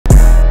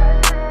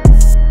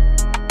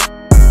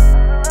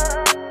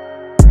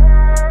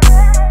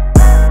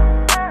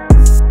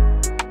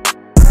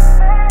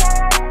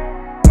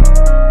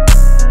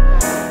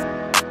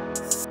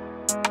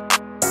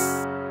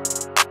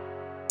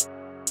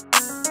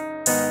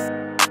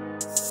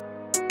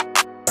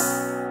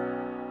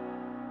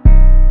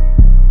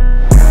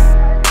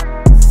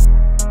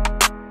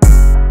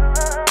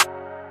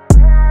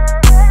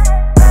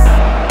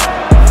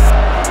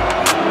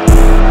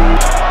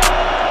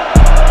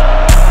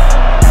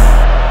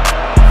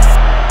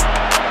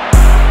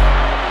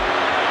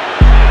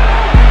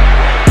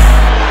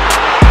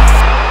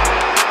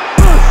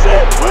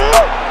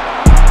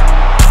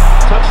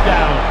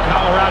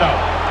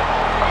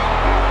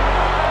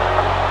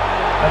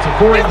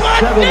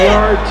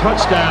7-yard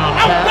touchdown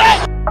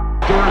pass.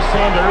 Doris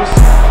Sanders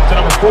to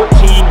number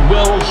 14,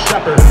 Will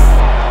Shepard.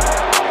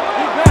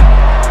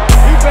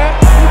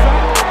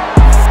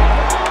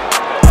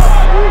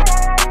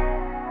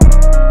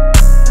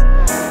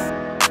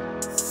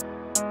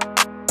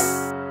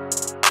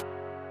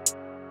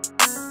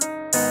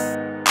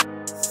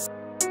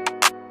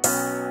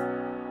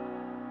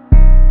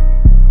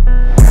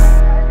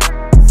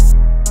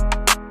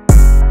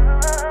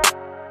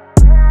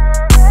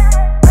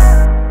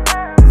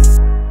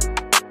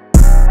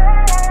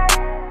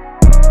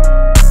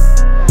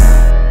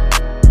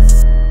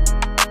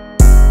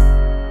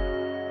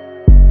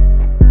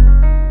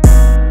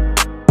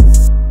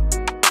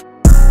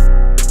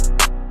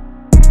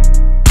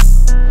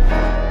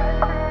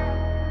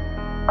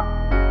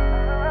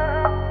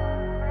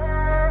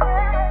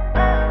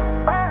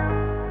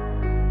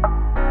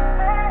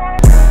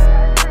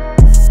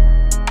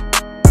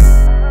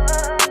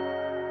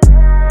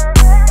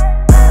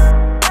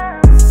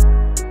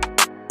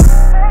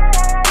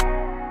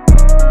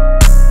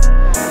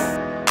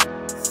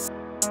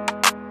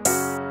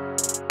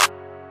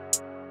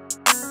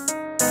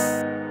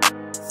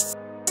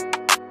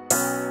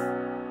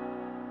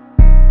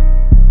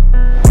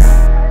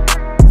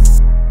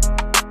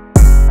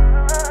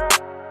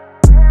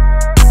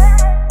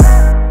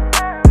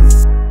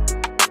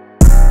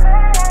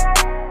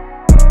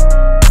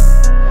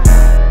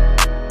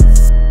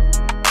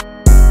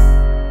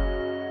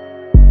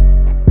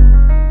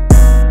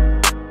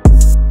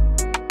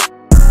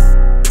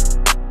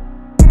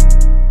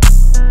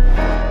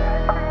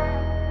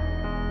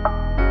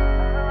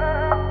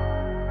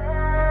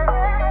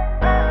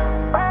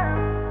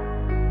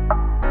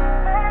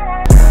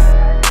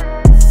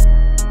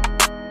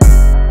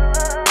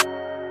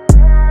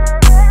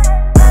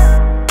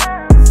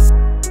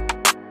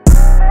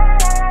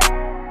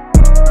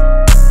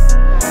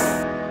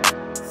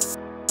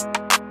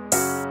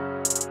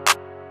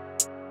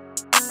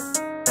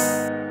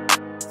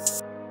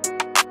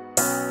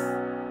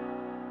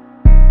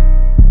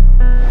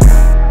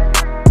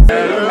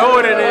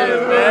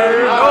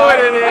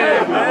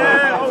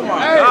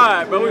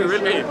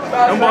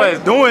 Them boys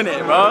doing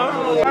it, bro.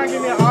 I'm trying to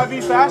give me an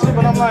RV fashion,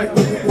 but I'm like, I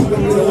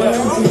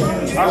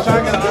was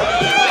trying to get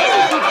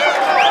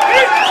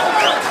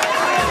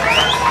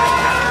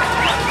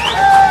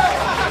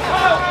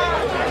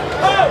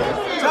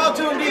Talk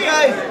to him, DK.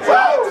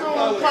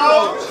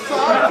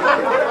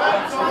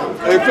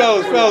 Hey,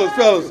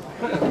 fellas.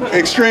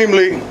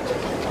 Extremely, we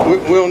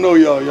don't know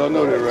y'all. Y'all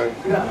know that, right?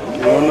 We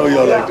don't know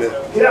y'all like that.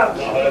 Yeah.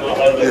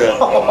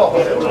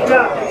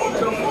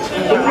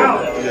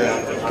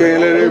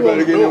 Can't let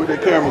everybody get in with their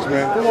cameras,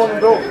 man.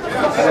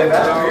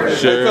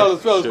 Sure. Hey,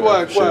 fellas,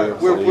 quiet.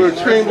 We're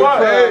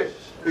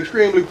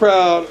extremely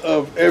proud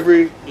of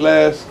every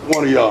last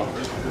one of y'all.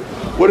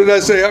 What did I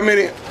say? How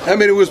many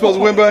we were supposed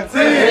to win by?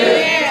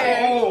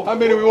 10. How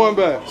many we won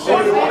by?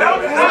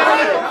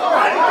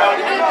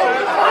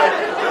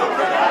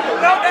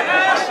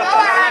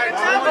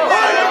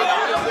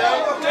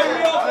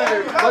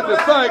 But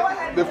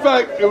the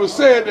fact it was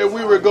said that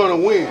we were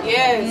going to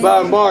win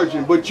by a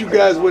margin, but you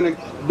guys went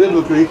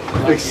biblically,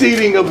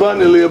 exceeding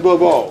abundantly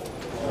above all,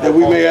 that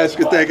we may ask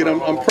you thank. And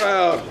I'm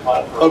proud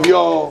of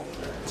y'all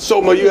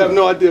so much. You have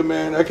no idea,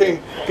 man. I can't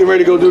get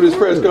ready to go do this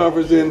press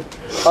conference, and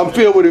I'm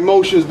filled with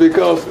emotions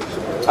because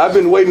I've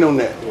been waiting on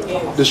that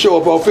to show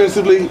up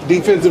offensively,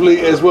 defensively,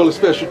 as well as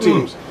special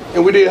teams.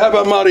 And we did. How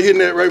about Marty hitting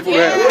that right for the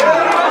half?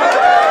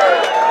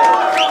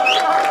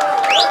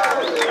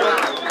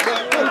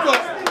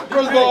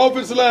 First of all,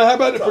 offensive line, how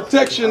about the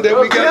protection that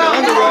we got the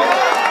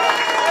underwrite?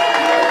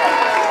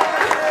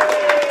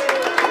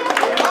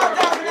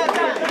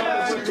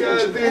 You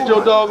guys did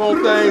your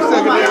doggone thing.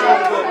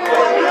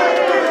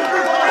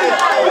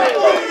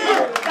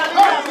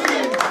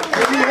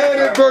 We had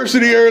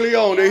adversity early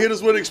on. They hit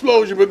us with an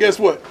explosion, but guess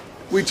what?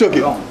 We took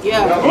it.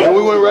 And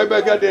we went right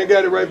back out there and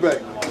got it right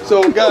back.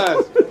 So,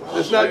 guys,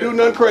 let's not do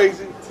nothing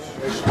crazy.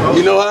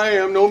 You know how I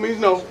am. No means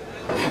no.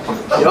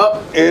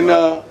 And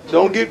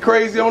don't get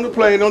crazy on the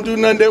plane. Don't do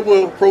nothing that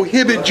will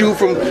prohibit you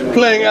from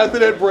playing after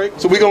that break.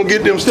 So we're going to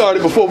get them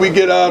started before we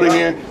get out of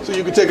here so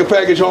you can take a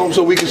package home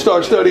so we can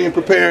start studying,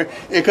 preparing,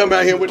 and come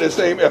out here with that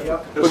same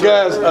effort. But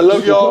guys, I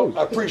love y'all.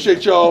 I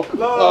appreciate y'all.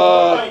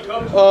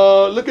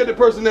 Look at the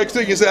person next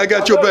to you and say, I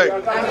got your back.